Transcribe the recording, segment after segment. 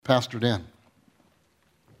Pastor Dan.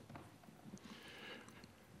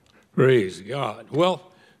 Praise God.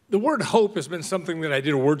 Well, the word hope has been something that I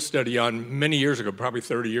did a word study on many years ago, probably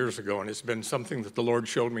 30 years ago, and it's been something that the Lord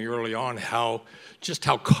showed me early on just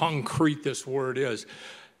how concrete this word is.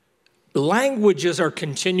 Languages are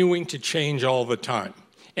continuing to change all the time,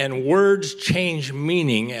 and words change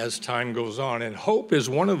meaning as time goes on, and hope is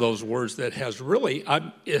one of those words that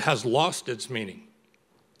it has lost its meaning.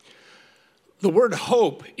 The word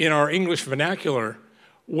hope in our English vernacular,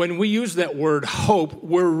 when we use that word hope,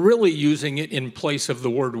 we're really using it in place of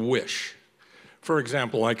the word wish. For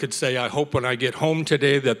example, I could say, I hope when I get home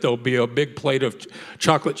today that there'll be a big plate of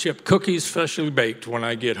chocolate chip cookies freshly baked when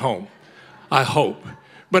I get home. I hope.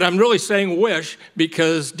 But I'm really saying wish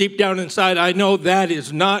because deep down inside, I know that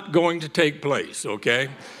is not going to take place, okay?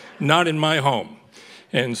 Not in my home.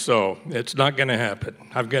 And so it's not going to happen.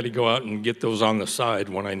 I've got to go out and get those on the side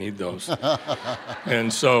when I need those.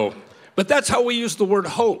 But that's how we use the word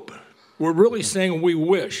hope. We're really saying we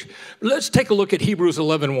wish. Let's take a look at Hebrews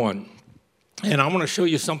 11:1. And I want to show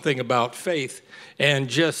you something about faith.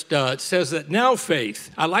 And it says that now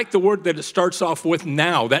faith, I like the word that it starts off with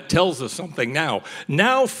now. That tells us something now.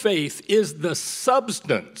 Now faith is the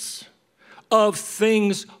substance of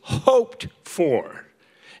things hoped for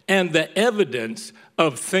and the evidence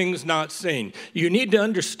of things not seen. You need to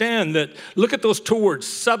understand that, look at those two words,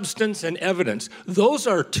 substance and evidence. Those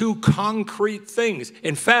are two concrete things.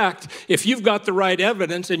 In fact, if you've got the right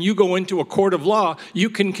evidence and you go into a court of law, you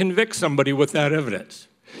can convict somebody with that evidence.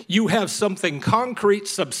 You have something concrete,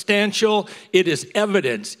 substantial. It is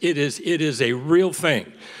evidence. It is a real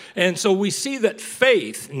thing. And so we see that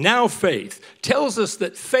faith, now faith, tells us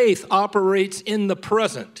that faith operates in the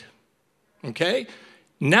present. Okay?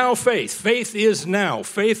 Now faith is now.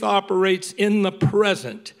 Faith operates in the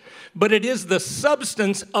present, but it is the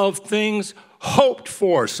substance of things hoped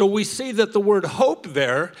for. So we see that the word hope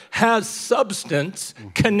there has substance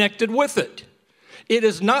connected with it. It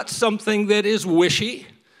is not something that is wishy,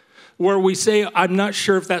 where we say, I'm not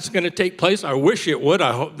sure if that's going to take place. I wish it would.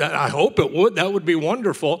 I hope it would. That would be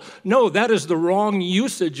wonderful. No, that is the wrong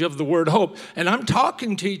usage of the word hope. And I'm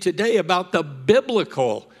talking to you today about the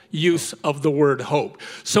biblical use of the word hope.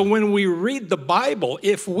 So when we read the Bible,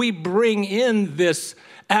 if we bring in this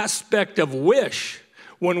aspect of wish,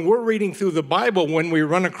 when we're reading through the Bible, when we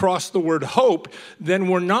run across the word hope, then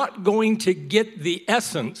we're not going to get the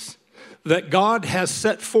essence that God has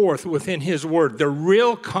set forth within His Word, the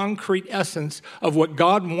real concrete essence of what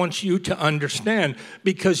God wants you to understand,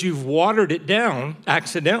 because you've watered it down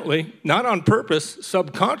accidentally, not on purpose,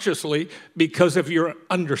 subconsciously, because of your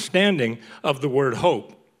understanding of the word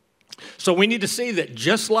hope. So we need to see that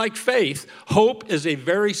just like faith, hope is a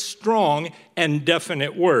very strong and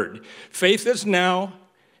definite word. Faith is now,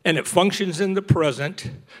 and it functions in the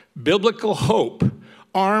present. Biblical hope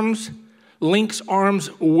links arms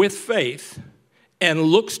with faith and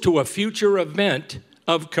looks to a future event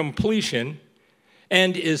of completion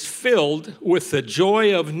and is filled with the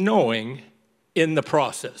joy of knowing in the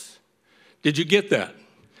process. Did you get that?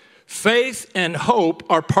 Faith and hope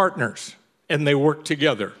are partners, and they work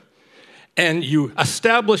together. And you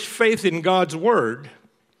establish faith in God's word,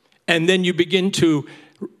 and then you begin to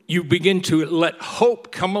let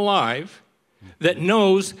hope come alive that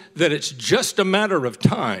knows that it's just a matter of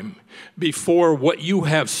time before what you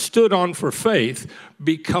have stood on for faith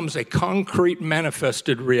becomes a concrete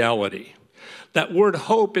manifested reality. That word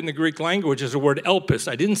hope in the Greek language is the word elpis.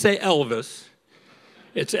 I didn't say Elvis.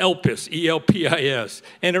 It's elpis, E-L-P-I-S.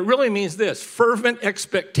 And it really means this: fervent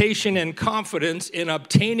expectation and confidence in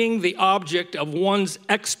obtaining the object of one's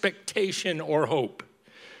expectation or hope.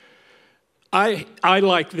 I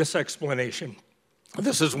like this explanation.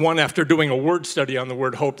 This is one after doing a word study on the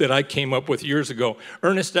word hope that I came up with years ago.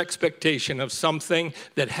 Earnest expectation of something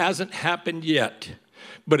that hasn't happened yet,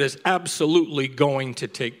 but is absolutely going to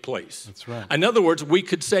take place. That's right. In other words, we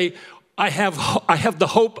could say, I have the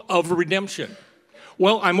hope of redemption.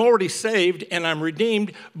 Well, I'm already saved and I'm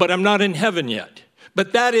redeemed, but I'm not in heaven yet.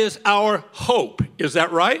 But that is our hope. Is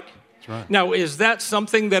that right? That's right. Now, is that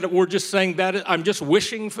something that we're just saying that I'm just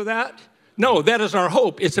wishing for that? No, that is our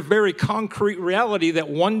hope. It's a very concrete reality that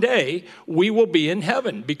one day we will be in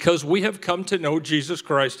heaven because we have come to know Jesus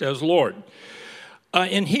Christ as Lord.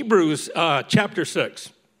 In Hebrews chapter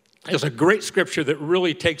 6, there's a great scripture that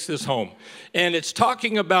really takes this home. And it's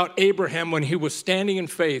talking about Abraham when he was standing in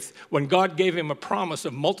faith, when God gave him a promise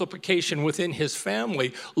of multiplication within his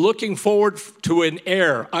family, looking forward to an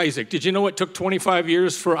heir, Isaac. Did you know it took 25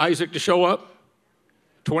 years for Isaac to show up?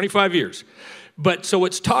 25 years. But so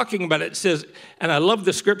it's talking about it. It says, and I love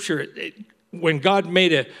the scripture, when God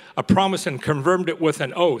made a promise and confirmed it with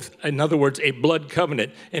an oath, in other words, a blood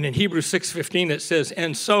covenant. And in Hebrews 6:15 it says,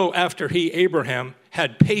 and so after he, Abraham,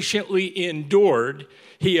 had patiently endured,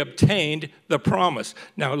 he obtained the promise.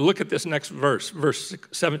 Now look at this next verse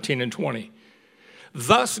 17 and 20.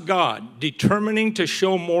 Thus God, determining to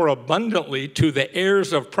show more abundantly to the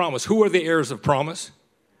heirs of promise. Who are the heirs of promise?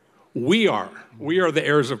 We are. We are the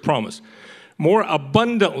heirs of promise. More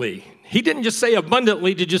abundantly. He didn't just say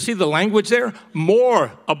abundantly. Did you see the language there?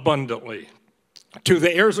 More abundantly. To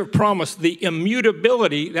the heirs of promise, the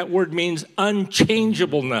immutability, that word means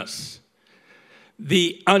unchangeableness.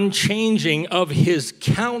 The unchanging of his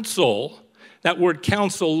counsel. That word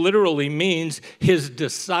counsel literally means his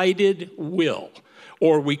decided will.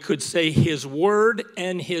 Or we could say his word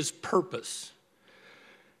and his purpose.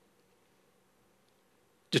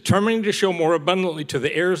 Determining to show more abundantly to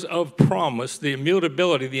the heirs of promise the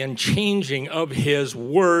immutability, the unchanging of his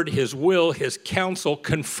word, his will, his counsel,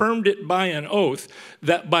 confirmed it by an oath,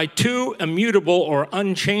 that by two immutable or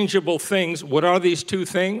unchangeable things, what are these two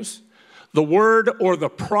things? The word or the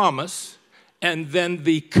promise, and then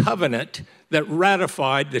the covenant that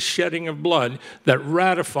ratified the shedding of blood, that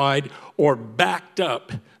ratified or backed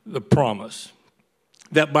up the promise.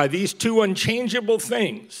 That by these two unchangeable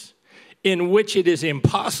things, in which it is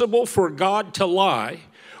impossible for God to lie,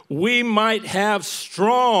 we might have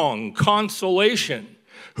strong consolation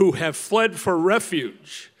who have fled for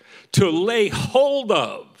refuge, to lay hold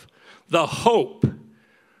of the hope.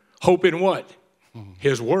 Hope in what?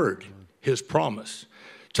 His word, his promise.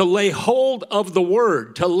 To lay hold of the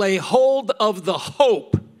word, to lay hold of the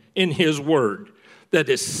hope in his word that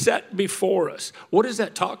is set before us. What is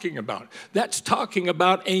that talking about? That's talking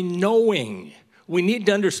about a knowing. We need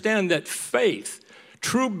to understand that faith,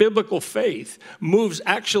 true biblical faith, moves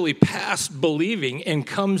actually past believing and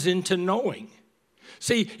comes into knowing.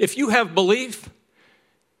 See, if you have belief,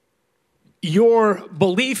 your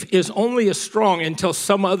belief is only as strong until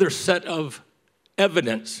some other set of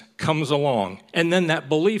evidence comes along. And then that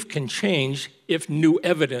belief can change if new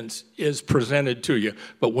evidence is presented to you.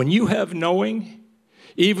 But when you have knowing,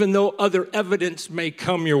 even though other evidence may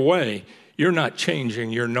come your way, you're not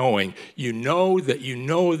changing your knowing. You know that you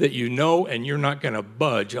know that you know, and you're not going to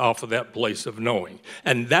budge off of that place of knowing.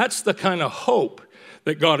 And that's the kind of hope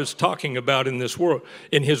that God is talking about in this world,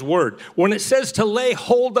 in his word. When it says to lay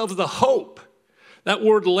hold of the hope, that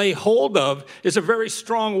word lay hold of is a very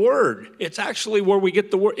strong word. It's actually where we get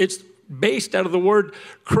the word. It's based out of the word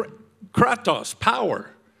kratos, power,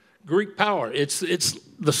 Greek power. It's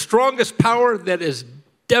the strongest power that is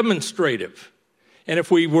demonstrative. And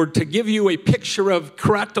if we were to give you a picture of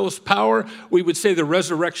kratos power, we would say the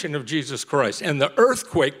resurrection of Jesus Christ and the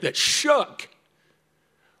earthquake that shook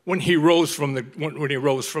when he rose from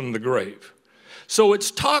the grave. So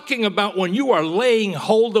it's talking about when you are laying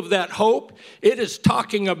hold of that hope, it is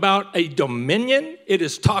talking about a dominion. It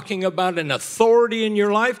is talking about an authority in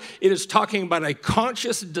your life. It is talking about a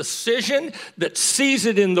conscious decision that sees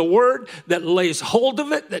it in the word, that lays hold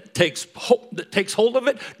of it, that takes hold of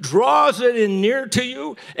it, draws it in near to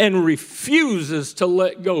you, and refuses to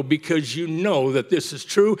let go because you know that this is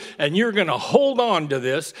true, and you're going to hold on to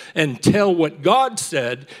this until what God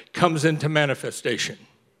said comes into manifestation.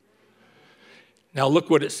 Now look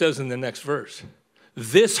what it says in the next verse.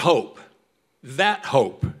 This hope, that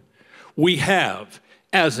hope, we have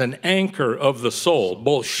as an anchor of the soul,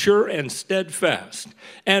 both sure and steadfast,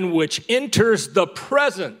 and which enters the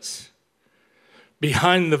presence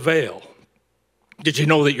behind the veil. Did you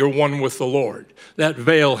know that you're one with the Lord? That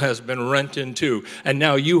veil has been rent in two, and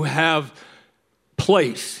now you have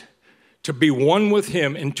place to be one with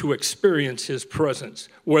him and to experience his presence,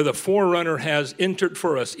 where the forerunner has entered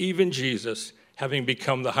for us, even Jesus, having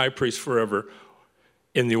become the high priest forever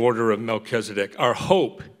in the order of Melchizedek. Our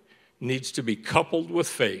hope needs to be coupled with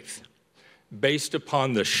faith, based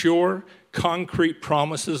upon the sure, concrete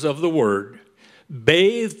promises of the word,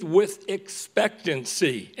 bathed with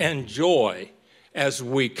expectancy and joy as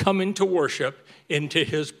we come into worship, into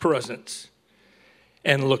his presence,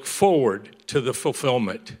 and look forward to the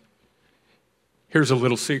fulfillment. Here's a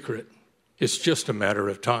little secret. It's just a matter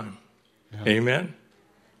of time. Yeah. Amen.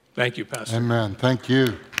 Thank you, Pastor. Amen. Thank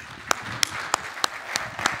you.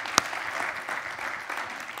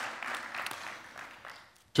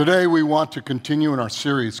 Today we want to continue in our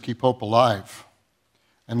series, Keep Hope Alive.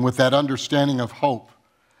 And with that understanding of hope,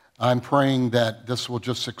 I'm praying that this will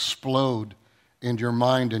just explode in your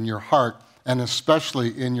mind and your heart, and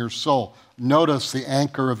especially in your soul. Notice the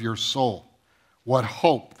anchor of your soul. What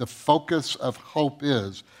hope, the focus of hope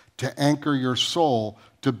is to anchor your soul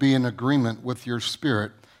to be in agreement with your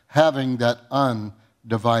spirit, having that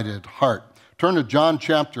undivided heart. Turn to John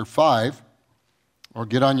chapter 5, or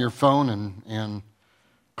get on your phone and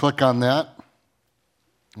click on that.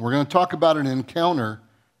 We're going to talk about an encounter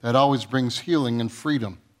that always brings healing and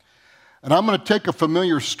freedom. And I'm going to take a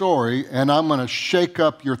familiar story, and I'm going to shake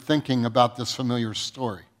up your thinking about this familiar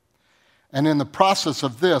story. And in the process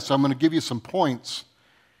of this, I'm going to give you some points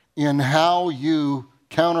in how you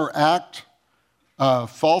counteract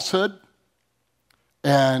falsehood,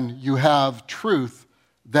 and you have truth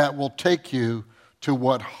that will take you to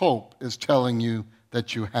what hope is telling you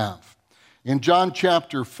that you have. In John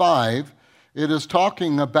chapter 5, it is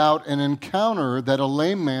talking about an encounter that a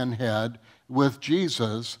lame man had with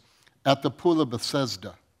Jesus at the Pool of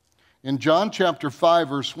Bethesda. In John chapter 5,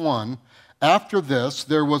 verse 1, after this,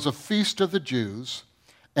 there was a feast of the Jews,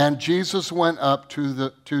 and Jesus went up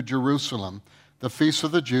to Jerusalem. The feast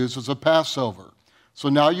of the Jews is a Passover. So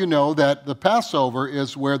now you know that the Passover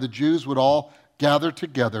is where the Jews would all gather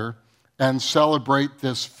together and celebrate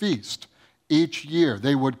this feast. Each year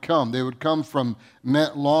they would come. They would come from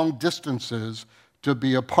long distances to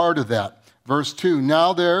be a part of that. Verse 2,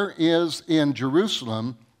 now there is in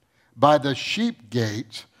Jerusalem by the sheep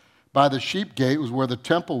gate was where the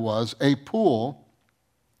temple was, a pool,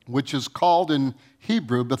 which is called in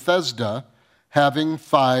Hebrew Bethesda, having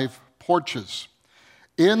 5 porches.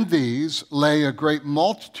 In these lay a great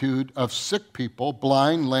multitude of sick people,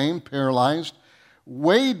 blind, lame, paralyzed,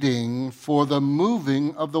 waiting for the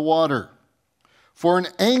moving of the water. For an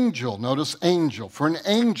angel, notice angel, for an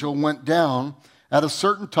angel went down at a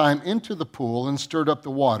certain time into the pool and stirred up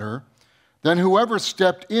the water. Then whoever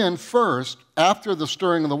stepped in first after the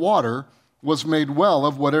stirring of the water was made well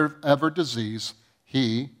of whatever disease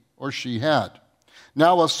he or she had.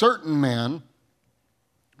 Now a certain man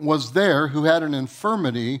was there who had an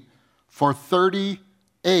infirmity for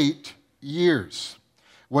 38 years.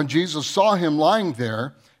 When Jesus saw him lying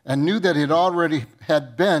there and knew that he already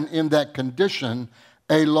had been in that condition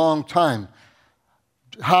a long time.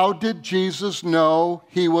 How did Jesus know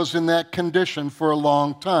he was in that condition for a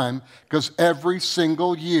long time? Because every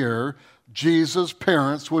single year, Jesus'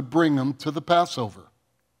 parents would bring him to the Passover.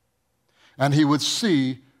 And he would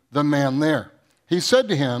see the man there. He said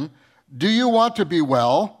to him, do you want to be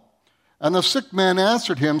well? And the sick man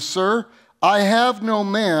answered him, sir, I have no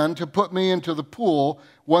man to put me into the pool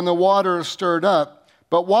when the water is stirred up.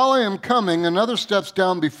 But while I am coming, another steps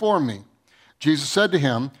down before me. Jesus said to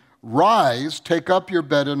him, rise, take up your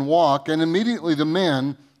bed and walk. And immediately the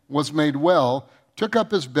man was made well, took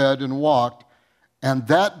up his bed and walked. And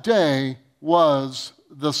that day was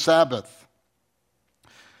the Sabbath.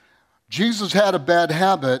 Jesus had a bad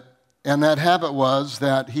habit, and that habit was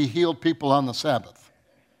that he healed people on the Sabbath.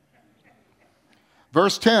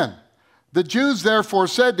 Verse 10, the Jews therefore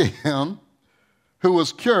said to him, who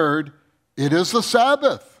was cured, it is the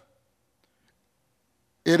Sabbath.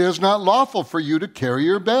 It is not lawful for you to carry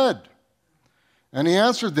your bed. And he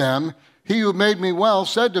answered them, he who made me well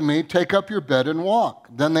said to me, take up your bed and walk.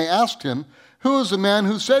 Then they asked him, who is the man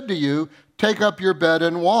who said to you, take up your bed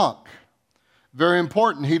and walk? Very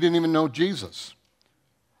important, he didn't even know Jesus.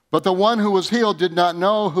 But the one who was healed did not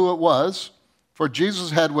know who it was, for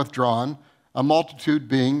Jesus had withdrawn, a multitude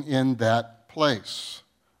being in that place.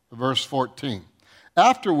 Verse 14.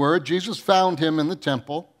 Afterward, Jesus found him in the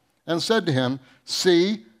temple and said to him,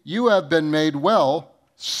 see, you have been made well.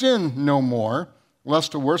 Sin no more,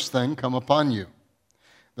 lest a worse thing come upon you.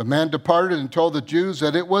 The man departed and told the Jews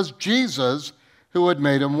that it was Jesus who had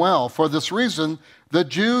made him well. For this reason, the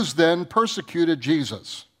Jews then persecuted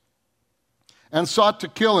Jesus and sought to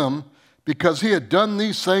kill him because he had done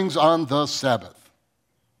these things on the Sabbath.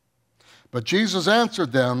 But Jesus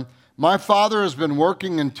answered them, my Father has been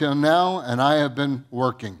working until now, and I have been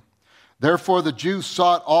working. Therefore the Jews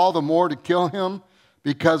sought all the more to kill him,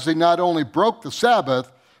 because he not only broke the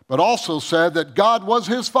Sabbath, but also said that God was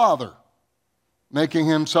his Father, making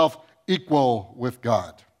himself equal with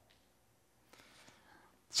God.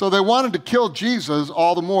 So they wanted to kill Jesus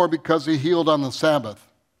all the more because he healed on the Sabbath.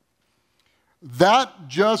 That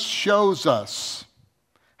just shows us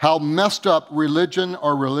how messed up religion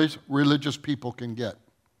or religious people can get.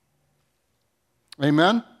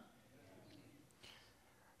 Amen?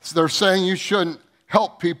 So they're saying you shouldn't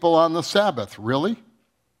help people on the Sabbath. Really?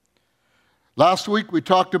 Last week we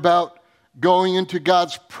talked about going into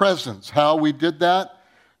God's presence, how we did that.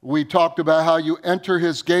 We talked about how you enter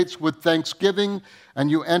his gates with thanksgiving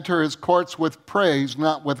and you enter his courts with praise,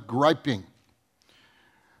 not with griping.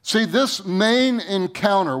 See, this main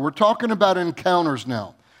encounter, we're talking about encounters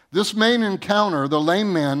now. This main encounter, the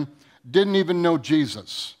lame man didn't even know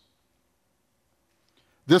Jesus.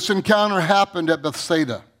 This encounter happened at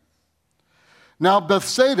Bethsaida. Now,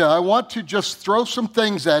 Bethsaida, I want to just throw some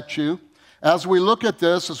things at you as we look at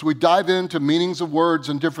this, as we dive into meanings of words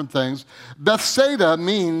and different things. Bethsaida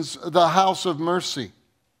means the house of mercy.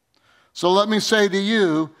 So let me say to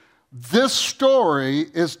you, this story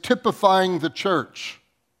is typifying the church.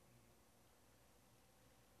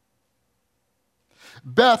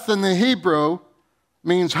 Beth in the Hebrew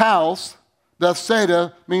means house.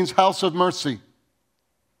 Bethsaida means house of mercy.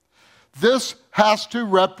 This has to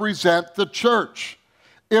represent the church.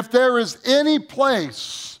 If there is any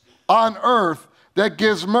place on earth that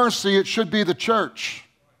gives mercy, it should be the church.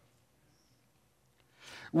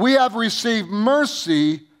 We have received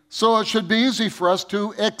mercy, so it should be easy for us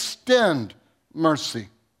to extend mercy.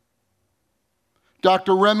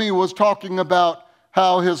 Dr. Remy was talking about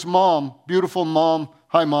how his mom, beautiful mom,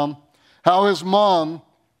 hi mom, how his mom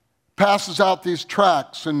passes out these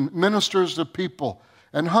tracts and ministers to people.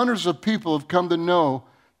 And hundreds of people have come to know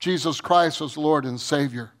Jesus Christ as Lord and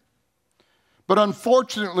Savior. But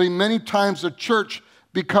unfortunately, many times the church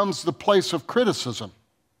becomes the place of criticism.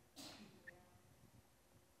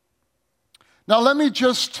 Now, let me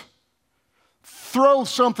just throw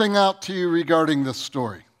something out to you regarding this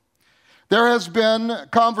story. There has been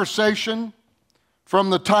conversation from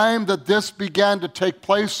the time that this began to take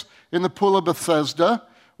place in the Pool of Bethesda.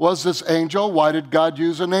 Was this angel? Why did God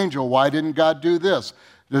use an angel? Why didn't God do this?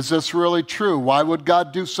 Is this really true? Why would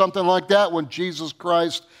God do something like that when Jesus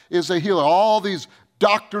Christ is a healer? All these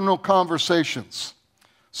doctrinal conversations.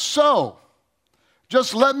 So,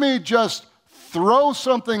 let me throw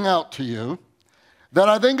something out to you that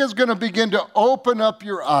I think is going to begin to open up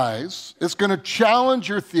your eyes. It's going to challenge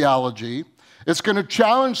your theology. It's going to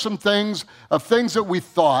challenge some things that we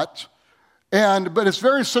thought. But it's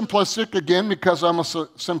very simplistic, again, because I'm a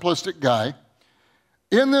simplistic guy.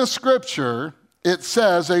 In this scripture, it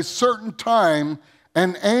says a certain time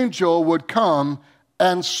an angel would come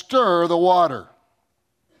and stir the water.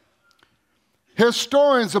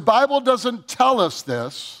 Historians, the Bible doesn't tell us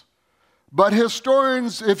this, but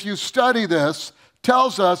historians, if you study this,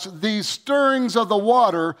 tells us these stirrings of the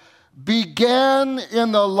water began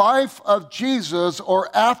in the life of Jesus or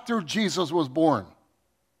after Jesus was born.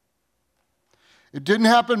 It didn't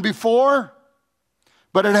happen before,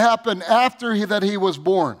 but it happened after he was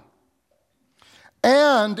born.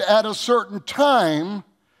 And at a certain time,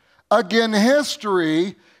 again,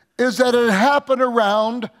 history is that it happened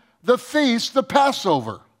around the feast, the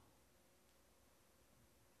Passover,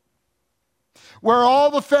 where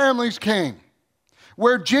all the families came,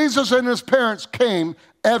 where Jesus and his parents came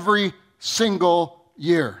every single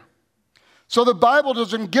year. So the Bible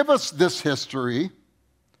doesn't give us this history,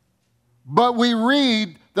 but we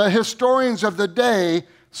read the historians of the day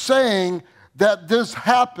saying that this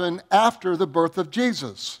happened after the birth of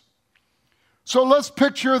Jesus. So let's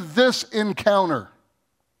picture this encounter.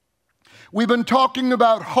 We've been talking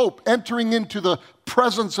about hope, entering into the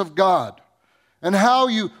presence of God, and how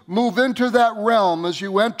you move into that realm as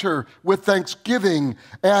you enter with thanksgiving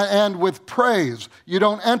and with praise. You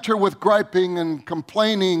don't enter with griping and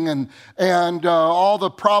complaining and all the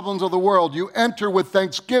problems of the world. You enter with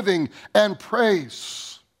thanksgiving and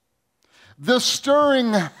praise. This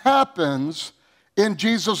stirring happens in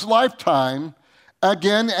Jesus' lifetime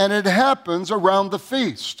again, and it happens around the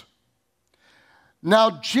feast.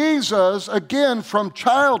 Now, Jesus, again, from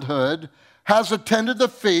childhood, has attended the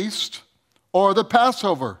feast or the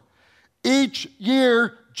Passover. Each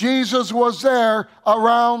year, Jesus was there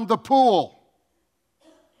around the pool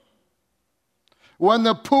when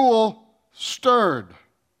the pool stirred.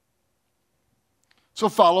 So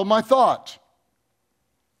follow my thought.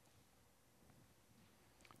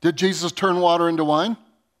 Did Jesus turn water into wine?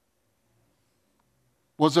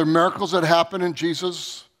 Was there miracles that happened in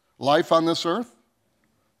Jesus' life on this earth?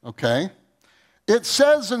 Okay. It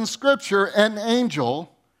says in Scripture, an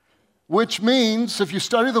angel, which means, if you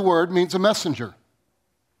study the word, means a messenger.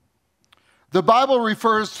 The Bible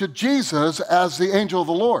refers to Jesus as the angel of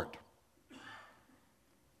the Lord.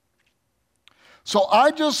 So I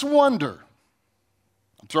just wonder,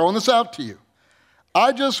 I'm throwing this out to you,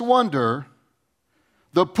 I just wonder,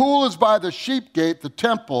 the pool is by the sheep gate, the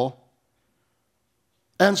temple,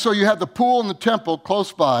 and so you have the pool and the temple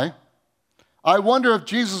close by. I wonder if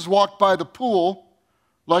Jesus walked by the pool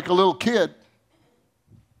like a little kid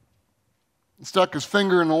and stuck his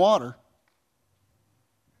finger in the water.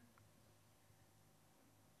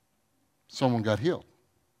 Someone got healed.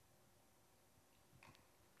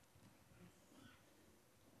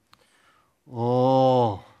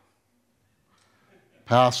 Oh,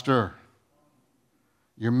 Pastor,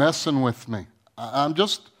 you're messing with me. I'm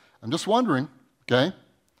just wondering, okay?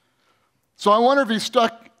 So I wonder if he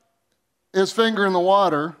stuck his finger in the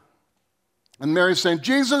water, and Mary's saying,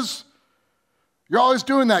 Jesus, you're always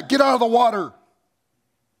doing that. Get out of the water.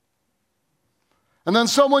 And then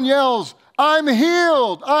someone yells, I'm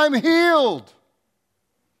healed. I'm healed.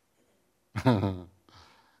 And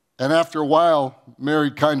after a while,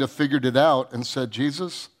 Mary kind of figured it out and said,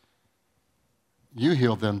 Jesus, you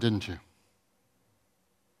healed them, didn't you?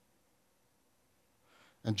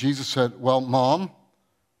 And Jesus said, well, Mom,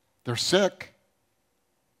 they're sick.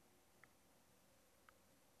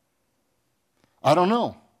 I don't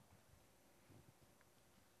know.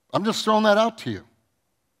 I'm just throwing that out to you.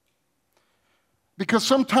 Because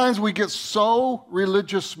sometimes we get so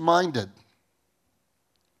religious minded.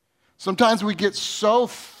 Sometimes we get so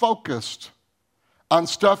focused on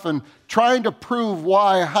stuff and trying to prove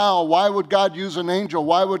why, how, why would God use an angel?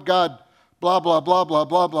 Why would God blah, blah, blah, blah,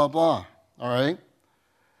 blah, blah, blah. All right?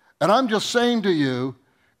 And I'm just saying to you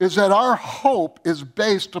is that our hope is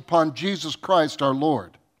based upon Jesus Christ our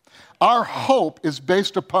Lord. Our hope is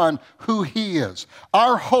based upon who He is.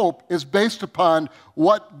 Our hope is based upon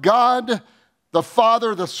what God, the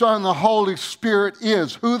Father, the Son, the Holy Spirit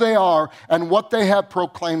is, who they are, and what they have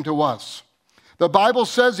proclaimed to us. The Bible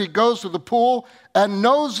says He goes to the pool and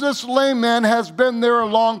knows this lame man has been there a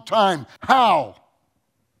long time. How?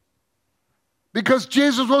 Because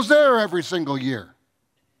Jesus was there every single year.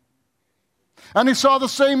 And He saw the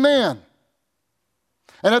same man.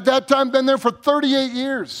 And at that time, been there for 38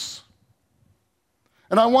 years.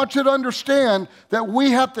 And I want you to understand that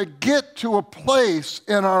we have to get to a place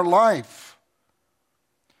in our life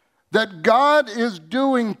that God is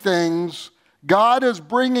doing things, God is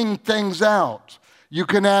bringing things out. You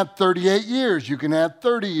can add 38 years, you can add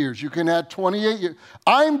 30 years, you can add 28 years.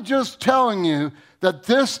 I'm just telling you that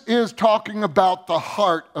this is talking about the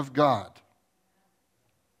heart of God.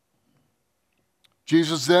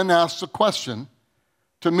 Jesus then asks a question.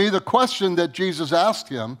 To me, the question that Jesus asked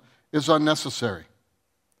him is unnecessary.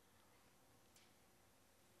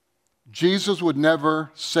 Jesus would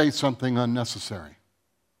never say something unnecessary.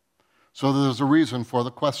 So there's a reason for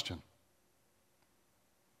the question.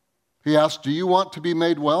 He asked, do you want to be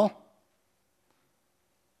made well?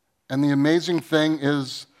 And the amazing thing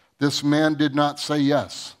is, this man did not say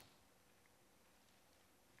yes.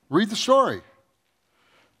 Read the story.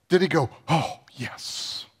 Did he go, oh,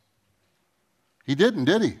 yes? He didn't,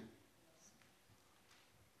 did he?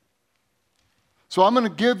 So I'm going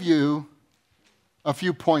to give you a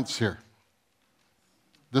few points here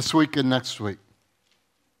this week and next week.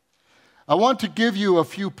 I want to give you a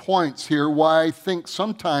few points here why I think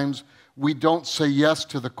sometimes we don't say yes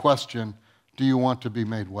to the question, do you want to be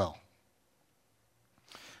made well?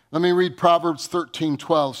 Let me read Proverbs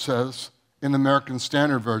 13:12 says, in the American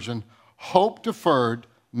Standard Version, hope deferred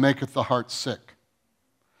maketh the heart sick,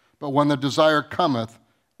 but when the desire cometh,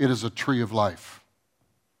 it is a tree of life.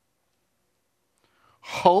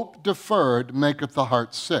 Hope deferred maketh the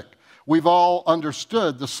heart sick. We've all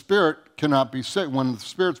understood the spirit cannot be sick. When the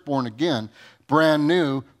spirit's born again, brand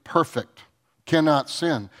new, perfect, cannot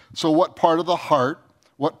sin. So what part of the heart,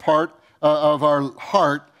 what part of our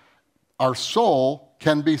heart, our soul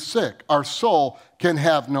can be sick? Our soul can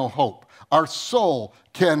have no hope. Our soul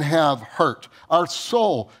can have hurt. Our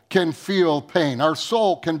soul can feel pain. Our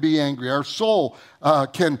soul can be angry. Our soul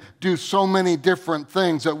can do so many different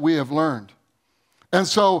things that we have learned. And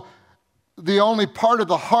so the only part of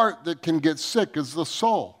the heart that can get sick is the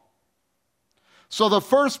soul. So the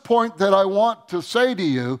first point that I want to say to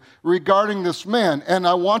you regarding this man, and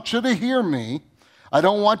I want you to hear me, I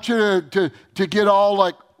don't want you to get all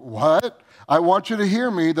like, what? I want you to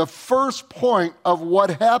hear me. The first point of what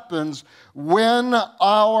happens when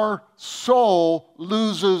our soul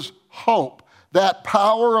loses hope, that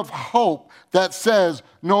power of hope that says,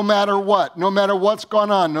 no matter what, no matter what's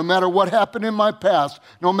gone on, no matter what happened in my past,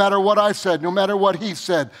 no matter what I said, no matter what he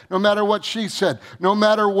said, no matter what she said, no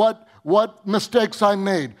matter what mistakes I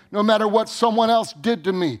made, no matter what someone else did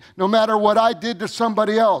to me, no matter what I did to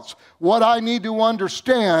somebody else, what I need to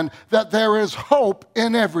understand that there is hope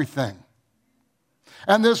in everything.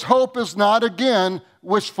 And this hope is not, again,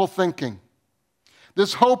 wishful thinking.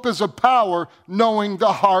 This hope is a power knowing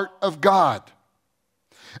the heart of God.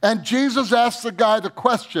 And Jesus asked the guy the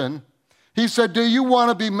question. He said, do you want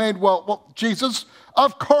to be made well? Well, Jesus,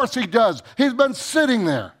 of course he does. He's been sitting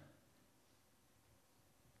there.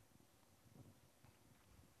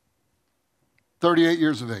 "38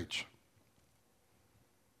 years of age.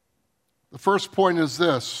 The first point is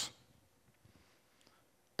this,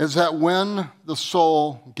 is that when the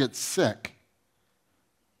soul gets sick,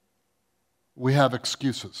 we have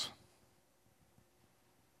excuses.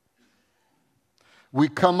 we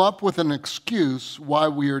come up with an excuse why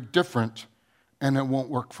we are different, and it won't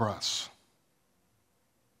work for us.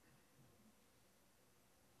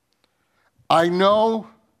 I know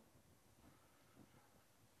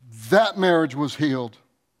that marriage was healed,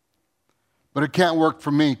 but it can't work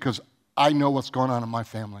for me because I know what's going on in my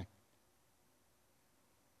family.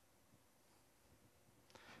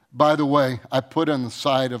 By the way, I put on the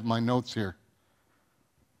side of my notes here,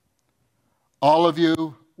 all of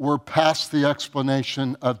you were past the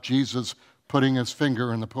explanation of Jesus putting his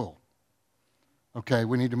finger in the pool. Okay,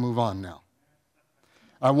 we need to move on now.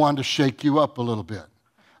 I wanted to shake you up a little bit.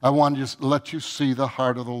 I want to just let you see the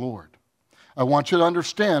heart of the Lord. I want you to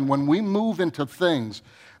understand when we move into things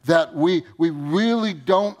that we really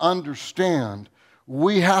don't understand,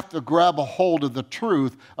 we have to grab a hold of the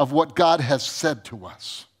truth of what God has said to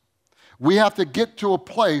us. We have to get to a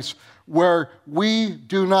place where we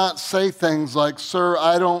do not say things like, "Sir,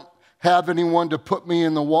 I don't have anyone to put me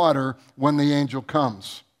in the water when the angel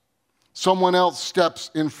comes. Someone else steps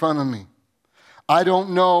in front of me." I don't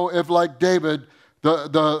know if, like David,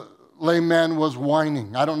 the lame man was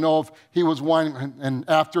whining. I don't know if he was whining, and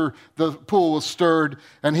after the pool was stirred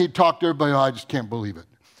and he talked to everybody, "Oh, I just can't believe it.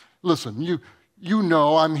 Listen, you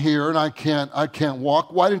know I'm here and I can't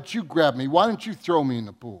walk. Why didn't you grab me? Why didn't you throw me in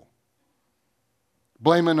the pool?"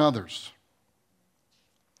 Blaming others.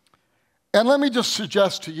 And let me just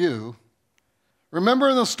suggest to you, remember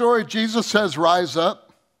in the story Jesus says, "Rise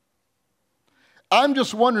up"? I'm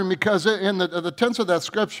just wondering because in the tense of that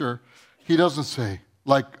scripture, he doesn't say,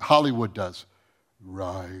 like Hollywood does,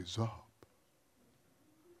 "Rise up.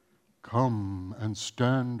 Come and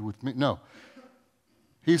stand with me." No.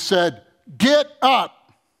 He said, "Get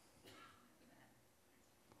up.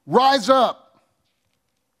 Rise up."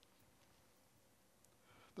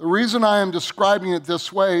 The reason I am describing it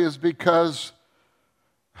this way is because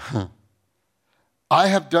I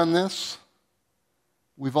have done this.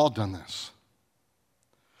 We've all done this.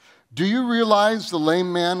 Do you realize the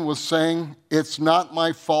lame man was saying, "It's not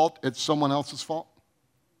my fault, it's someone else's fault"?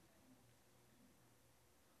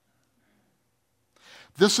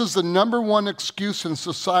 This is the number one excuse in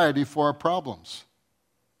society for our problems.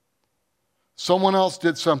 Someone else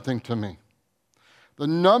did something to me. The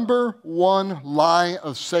number one lie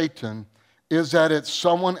of Satan is that it's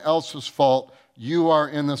someone else's fault you are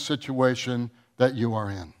in the situation that you are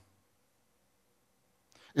in.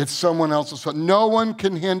 It's someone else's fault. No one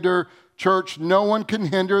can hinder, church, no one can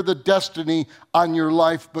hinder the destiny on your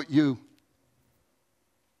life but you.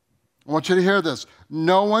 I want you to hear this.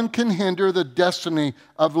 No one can hinder the destiny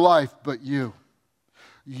of life but you.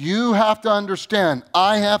 You have to understand,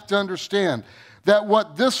 I have to understand, that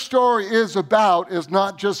what this story is about is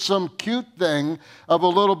not just some cute thing of a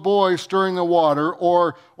little boy stirring the water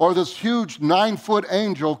or this huge 9-foot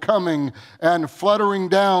angel coming and fluttering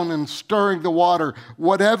down and stirring the water.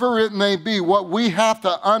 Whatever it may be, what we have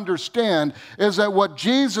to understand is that what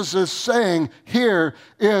Jesus is saying here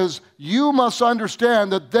is you must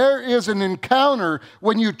understand that there is an encounter.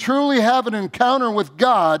 When you truly have an encounter with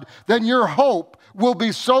God, then your hope will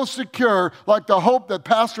be so secure, like the hope that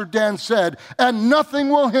Pastor Dan said, and nothing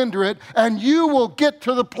will hinder it, and you will get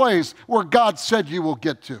to the place where God said you will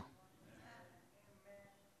get to.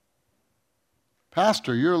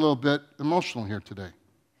 Pastor, you're a little bit emotional here today.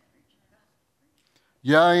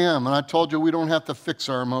 Yeah, I am, and I told you we don't have to fix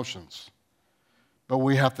our emotions, but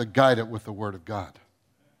we have to guide it with the Word of God.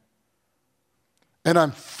 And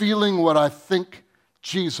I'm feeling what I think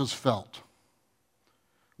Jesus felt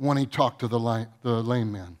when he talked to the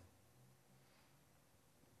lame man.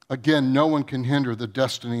 Again, no one can hinder the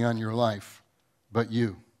destiny on your life but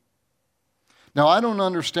you. Now, I don't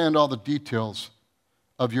understand all the details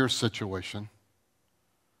of your situation,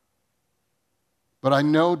 but I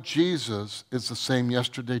know Jesus is the same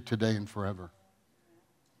yesterday, today, and forever.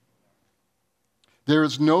 There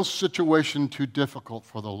is no situation too difficult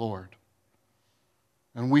for the Lord.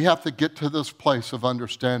 And we have to get to this place of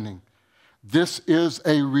understanding. This is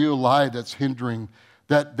a real lie that's hindering,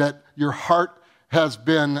 that your heart has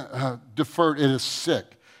been deferred. It is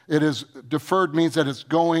sick. It is deferred means that it's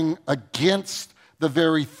going against the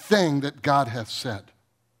very thing that God has said.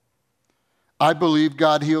 I believe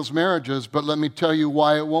God heals marriages, but let me tell you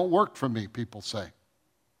why it won't work for me, people say.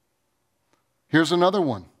 Here's another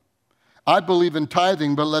one. I believe in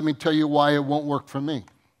tithing, but let me tell you why it won't work for me.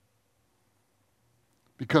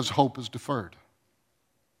 Because hope is deferred.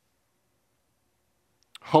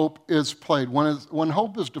 Hope is played. When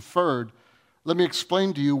hope is deferred, let me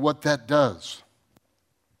explain to you what that does.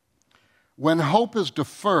 When hope is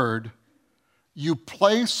deferred, you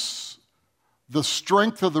place the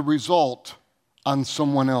strength of the result on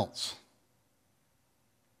someone else.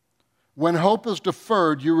 When hope is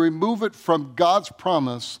deferred, you remove it from God's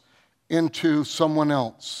promise into someone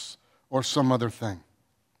else or some other thing.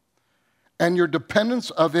 And your dependence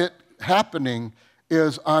of it happening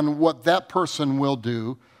is on what that person will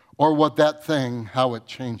do or what that thing, how it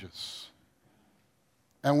changes.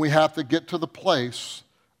 And we have to get to the place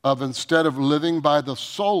of, instead of living by the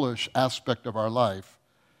soulish aspect of our life,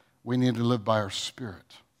 we need to live by our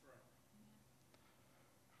spirit.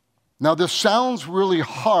 Now, this sounds really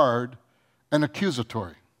hard and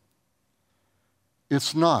accusatory.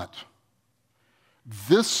 It's not.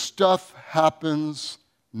 This stuff happens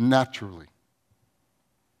naturally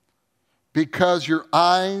because your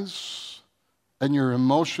eyes and your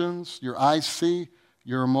emotions, your eyes see,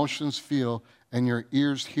 your emotions feel, and your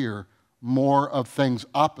ears hear more of things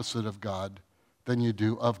opposite of God than you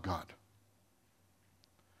do of God.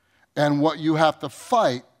 And what you have to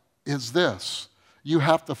fight is this. You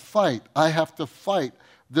have to fight. I have to fight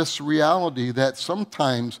this reality that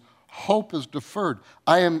sometimes hope is deferred.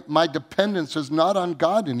 My dependence is not on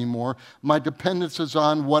God anymore. My dependence is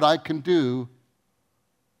on what I can do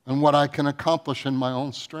and what I can accomplish in my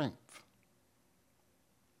own strength.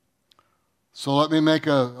 So let me make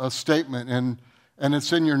a statement, and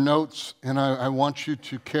it's in your notes, and I want you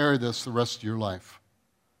to carry this the rest of your life.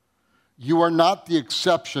 You are not the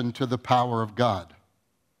exception to the power of God,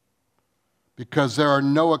 because there are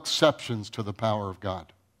no exceptions to the power of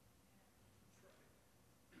God.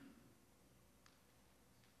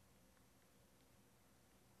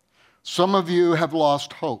 Some of you have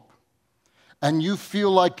lost hope, and you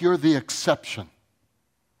feel like you're the exception.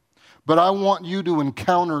 But I want you to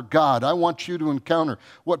encounter God. I want you to encounter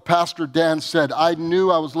what Pastor Dan said. I knew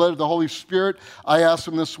I was led of the Holy Spirit. I asked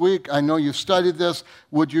him this week, I know you studied this.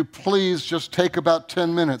 Would you please just take about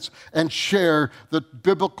 10 minutes and share the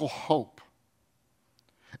biblical hope?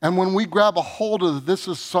 And when we grab a hold of this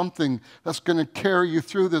is something that's going to carry you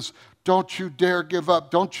through this, don't you dare give up.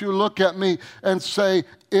 Don't you look at me and say,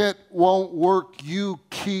 it won't work. You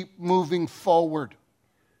keep moving forward.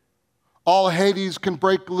 All Hades can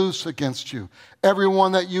break loose against you.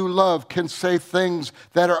 Everyone that you love can say things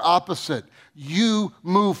that are opposite. You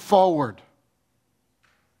move forward.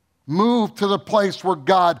 Move to the place where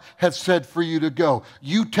God has said for you to go.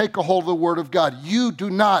 You take a hold of the Word of God. You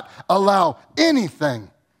do not allow anything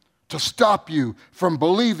to stop you from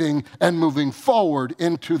believing and moving forward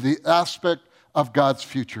into the aspect of God's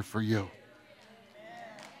future for you.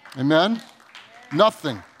 Amen?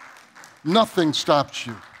 Nothing stops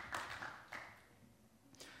you.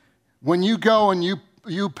 When you go and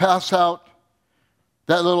you pass out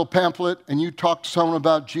that little pamphlet and you talk to someone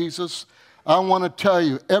about Jesus, I want to tell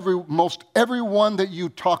you, most everyone that you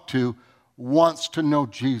talk to wants to know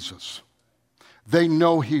Jesus. They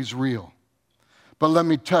know he's real. But let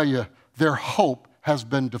me tell you, their hope has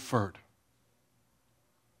been deferred.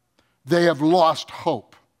 They have lost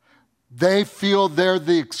hope. They feel they're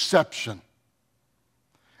the exception.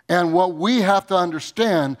 And what we have to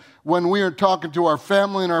understand when we are talking to our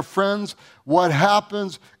family and our friends, what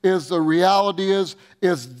happens is the reality is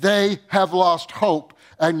they have lost hope,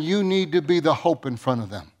 and you need to be the hope in front of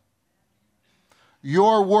them.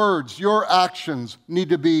 Your words, your actions need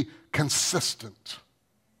to be consistent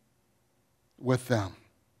with them.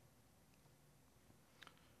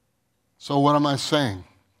 So what am I saying?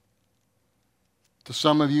 To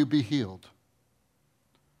some of you, be healed.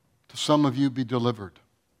 To some of you, be delivered.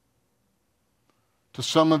 To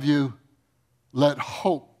some of you, let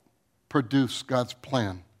hope produce God's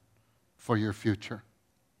plan for your future.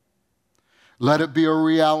 Let it be a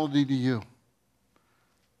reality to you.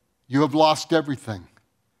 You have lost everything.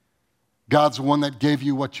 God's the one that gave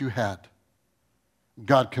you what you had.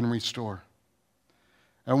 God can restore.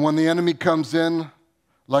 And when the enemy comes in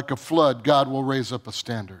like a flood, God will raise up a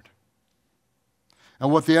standard.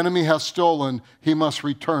 And what the enemy has stolen, he must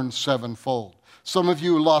return sevenfold. Some of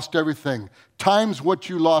you lost everything. Times what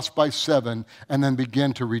you lost by 7 and then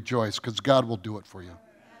begin to rejoice because God will do it for you.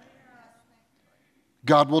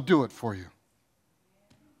 God will do it for you.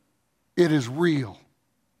 It is real.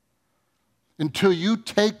 Until you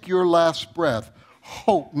take your last breath,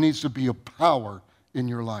 hope needs to be a power in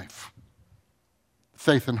your life.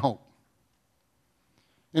 Faith and hope.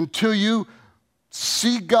 Until you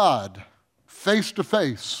see God face to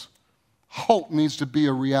face, hope needs to be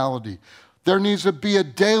a reality. There needs to be a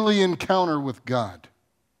daily encounter with God.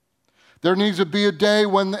 There needs to be a day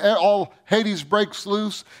when all Hades breaks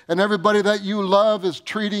loose and everybody that you love is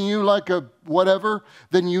treating you like a whatever.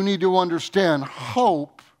 Then you need to understand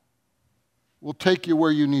hope will take you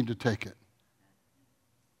where you need to take it.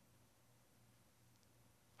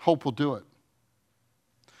 Hope will do it.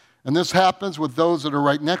 And this happens with those that are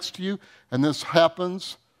right next to you, and this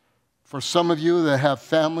happens for some of you that have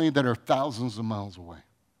family that are thousands of miles away.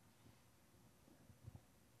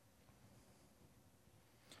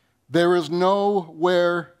 There is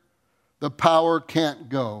nowhere the power can't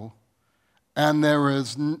go, and there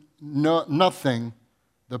is nothing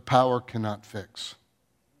the power cannot fix.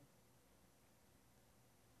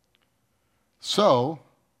 So,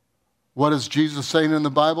 what is Jesus saying in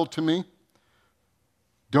the Bible to me?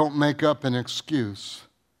 Don't make up an excuse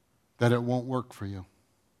that it won't work for you.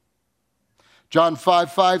 John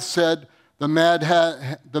 5:5 said, the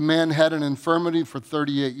man had an infirmity for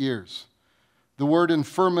 38 years. The word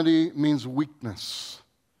infirmity means weakness.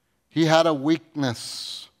 He had a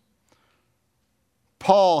weakness.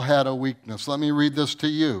 Paul had a weakness. Let me read this to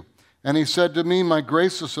you. And he said to me, my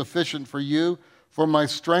grace is sufficient for you, for my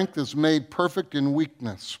strength is made perfect in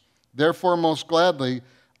weakness. Therefore, most gladly,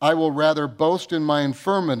 I will rather boast in my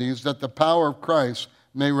infirmities, that the power of Christ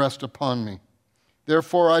may rest upon me.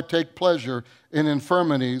 Therefore, I take pleasure in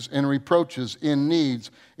infirmities, in reproaches, in needs,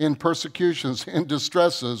 in persecutions, in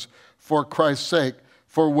distresses, for Christ's sake.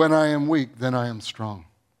 For when I am weak, then I am strong.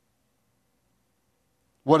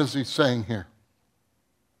 What is he saying here?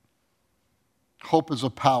 Hope is a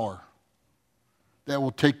power that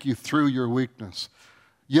will take you through your weakness.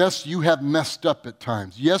 Yes, you have messed up at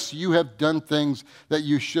times. Yes, you have done things that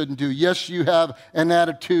you shouldn't do. Yes, you have an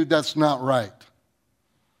attitude that's not right.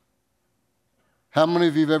 How many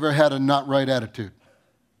of you have ever had a not right attitude?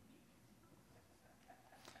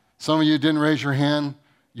 Some of you didn't raise your hand.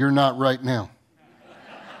 You're not right now.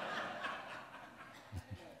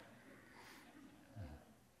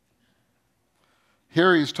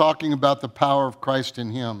 Here he's talking about the power of Christ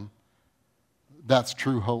in him. That's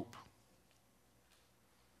true hope.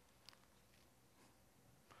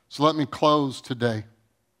 So let me close today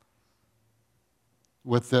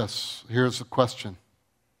with this. Here's the question.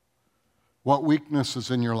 What weakness is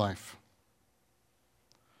in your life?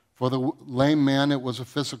 For the lame man, it was a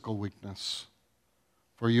physical weakness.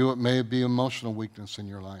 For you, it may be emotional weakness in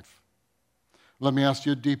your life. Let me ask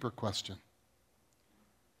you a deeper question.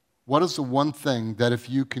 What is the one thing that if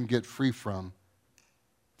you can get free from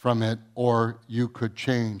it, or you could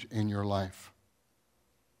change in your life?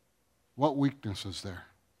 What weakness is there?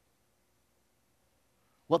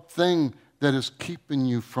 What thing that is keeping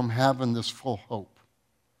you from having this full hope?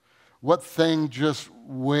 What thing just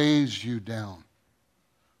weighs you down?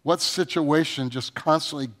 What situation just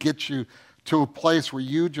constantly gets you to a place where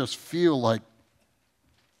you just feel like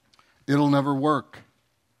it'll never work?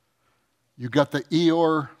 You got the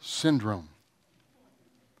Eeyore syndrome.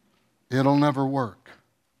 It'll never work.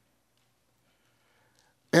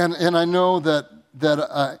 And I know that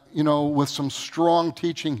with some strong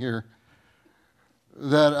teaching here,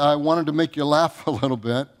 that I wanted to make you laugh a little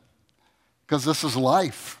bit, because this is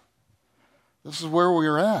life. This is where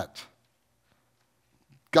we're at.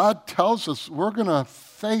 God tells us we're going to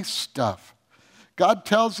face stuff. God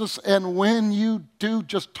tells us, and when you do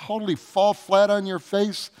just totally fall flat on your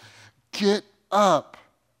face, get up.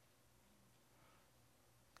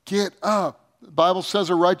 Get up. The Bible says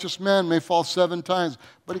a righteous man may fall 7 times,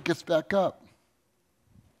 but he gets back up.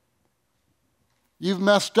 You've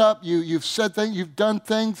messed up. You've said things. You've done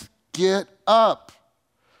things. Get up.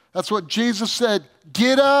 That's what Jesus said.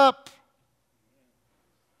 Get up.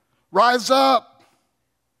 Rise up.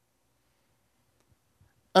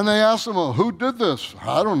 And they asked him, well, who did this?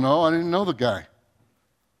 I don't know. I didn't know the guy.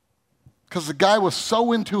 Because the guy was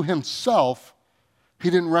so into himself,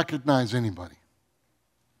 he didn't recognize anybody.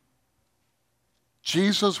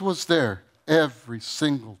 Jesus was there every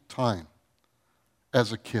single time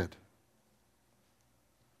as a kid.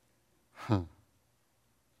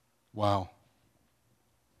 Wow.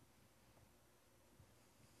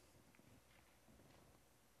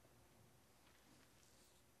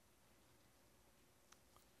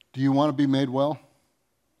 Do you want to be made well?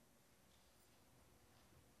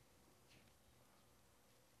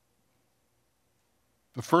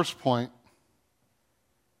 The first point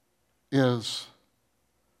is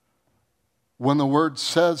when the Word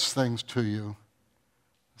says things to you,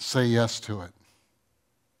 say yes to it.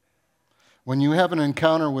 When you have an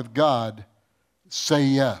encounter with God, say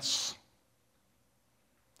yes.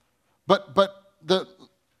 But the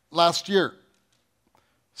last year,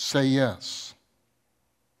 say yes.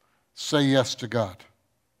 Say yes to God.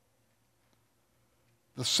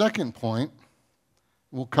 The second point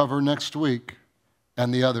we'll cover next week,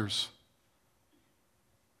 and the others.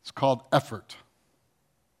 It's called effort.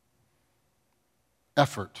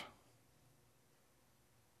 Effort.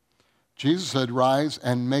 Jesus said, rise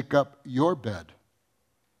and make up your bed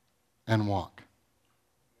and walk.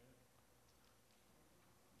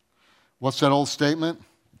 What's that old statement?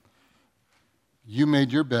 You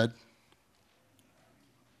made your bed.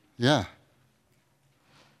 Yeah.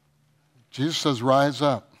 Jesus says, rise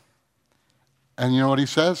up. And you know what he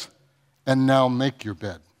says? And now make your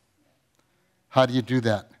bed. How do you do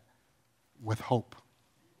that? With hope.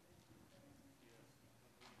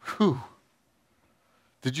 Whew.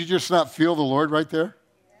 Did you just not feel the Lord right there?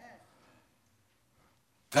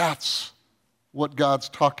 That's what God's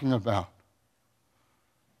talking about.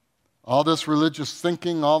 All this religious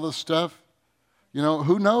thinking, all this stuff, you know,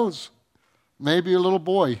 who knows? Maybe a little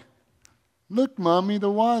boy. Look, Mommy, the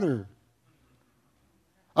water.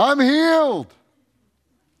 I'm healed.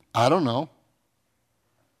 I don't know.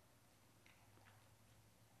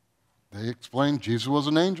 They explained Jesus was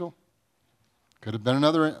an angel. Could have been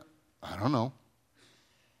another, I don't know.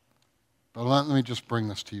 But let me just bring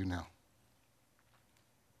this to you now.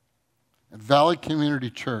 At Valley Community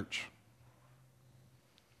Church,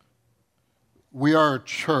 we are a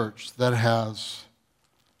church that has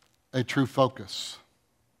a true focus.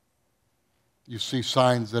 You see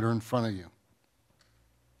signs that are in front of you.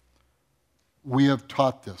 We have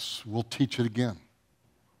taught this. We'll teach it again.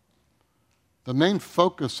 The main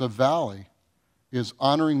focus of Valley is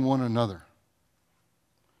honoring one another.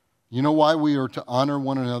 You know why we are to honor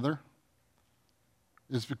one another?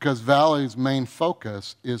 It's because Valley's main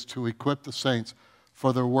focus is to equip the saints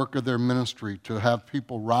for the work of their ministry, to have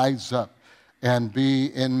people rise up and be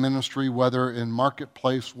in ministry, whether in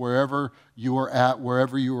marketplace, wherever you are at,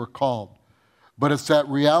 wherever you are called. But it's that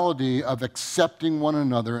reality of accepting one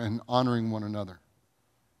another and honoring one another.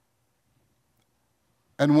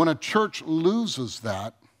 And when a church loses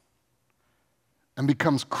that and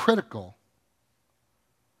becomes critical,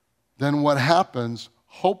 then what happens,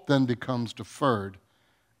 hope then becomes deferred,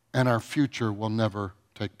 and our future will never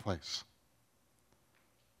take place.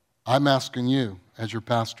 I'm asking you, as your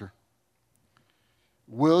pastor,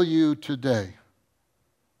 will you today,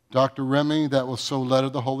 Dr. Remy, that was so led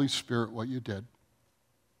of the Holy Spirit what you did,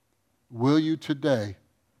 will you today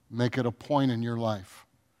make it a point in your life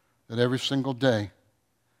that every single day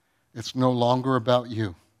it's no longer about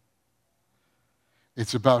you.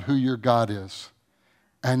 It's about who your God is.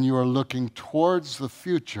 And you are looking towards the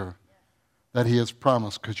future that he has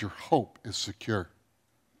promised because your hope is secure.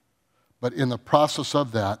 But in the process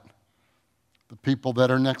of that, the people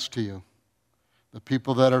that are next to you, the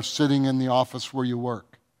people that are sitting in the office where you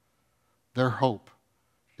work, their hope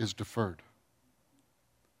is deferred.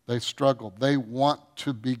 They struggle. They want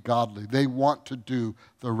to be godly. They want to do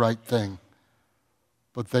the right thing,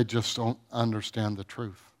 but they just don't understand the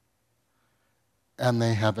truth. And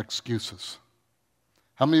they have excuses.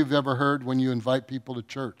 How many of you have ever heard when you invite people to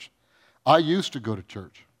church? I used to go to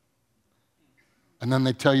church. And then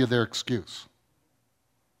they tell you their excuse.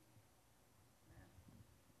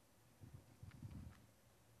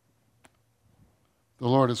 The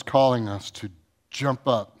Lord is calling us to jump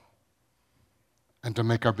up and to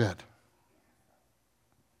make our bed.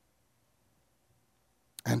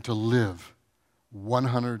 And to live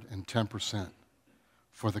 110%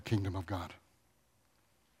 for the kingdom of God.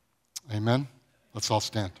 Amen? Let's all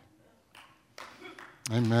stand.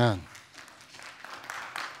 Amen.